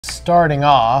starting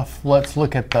off, let's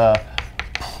look at the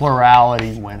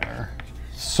plurality winner.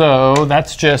 So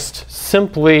that's just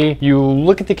simply you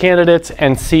look at the candidates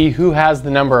and see who has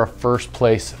the number of first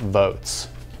place votes.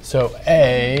 So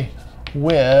A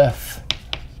with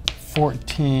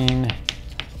 14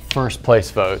 first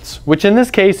place votes, which in this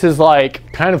case is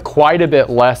like kind of quite a bit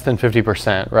less than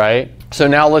 50%, right? So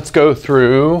now let's go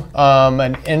through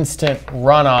an instant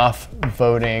runoff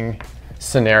voting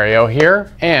scenario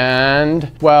here.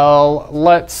 And well,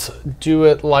 let's do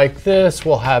it like this.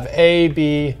 We'll have A,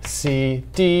 B, C,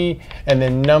 D, and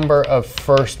then number of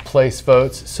first place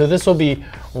votes. So this will be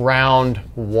round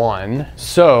 1.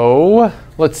 So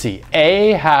let's see,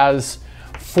 A has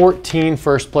 14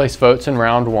 first place votes in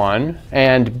round 1,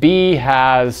 and B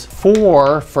has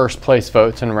 4 first place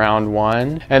votes in round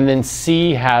 1, and then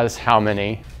C has how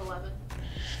many? 11.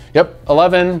 Yep,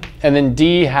 11, and then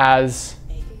D has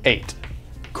 8.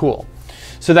 Cool.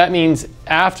 So that means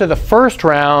after the first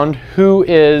round, who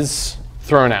is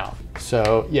thrown out?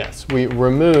 So yes, we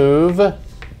remove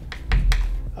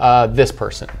this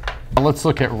person. Let's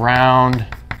look at round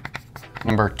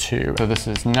number 2. So this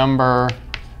is number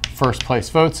first place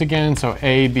votes again. So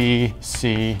A, B,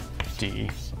 C,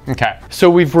 D. Okay, so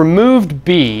we've removed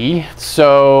B,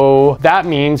 so that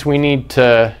means we need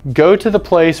to go to the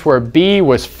place where B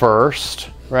was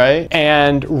first, right?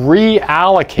 And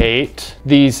reallocate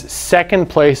these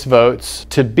second place votes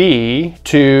to B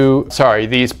to, sorry,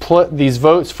 these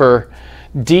votes for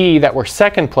D that were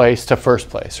second place to first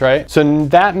place, right? So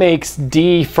that makes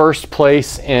D first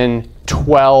place in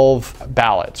 12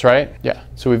 ballots, right? Yeah,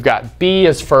 so we've got B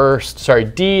as first, sorry,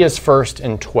 D is first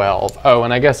in 12. Oh,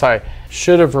 and I guess I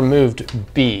should have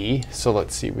removed B. So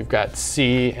let's see, we've got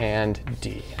C and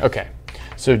D. Okay,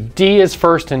 so D is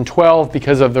first in 12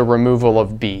 because of the removal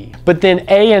of B. But then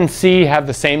A and C have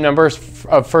the same numbers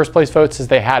of first place votes as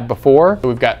they had before. So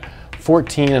we've got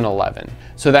 14 and 11.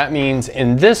 So that means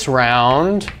in this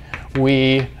round,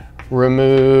 we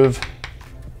remove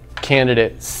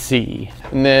candidate C.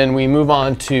 And then we move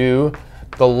on to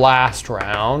the last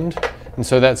round. And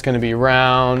so that's going to be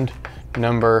round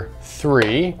number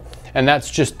 3. And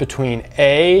that's just between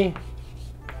A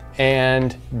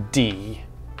and D.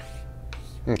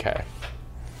 Okay.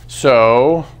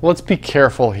 So let's be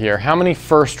careful here. How many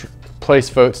first place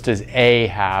votes does A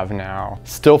have now?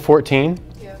 Still 14?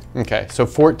 Yeah. Okay, so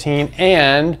 14.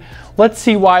 And let's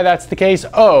see why that's the case.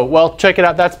 Oh, well, check it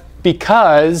out. That's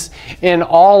because in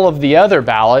all of the other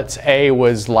ballots, A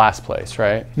was last place,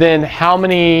 right? Then how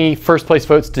many first place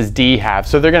votes does D have?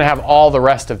 So they're going to have all the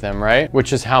rest of them, right?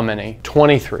 Which is how many?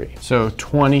 23. So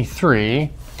 23.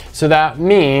 So that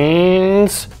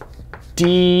means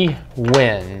D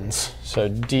wins. So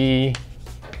D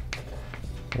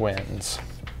wins.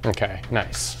 Okay,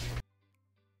 nice.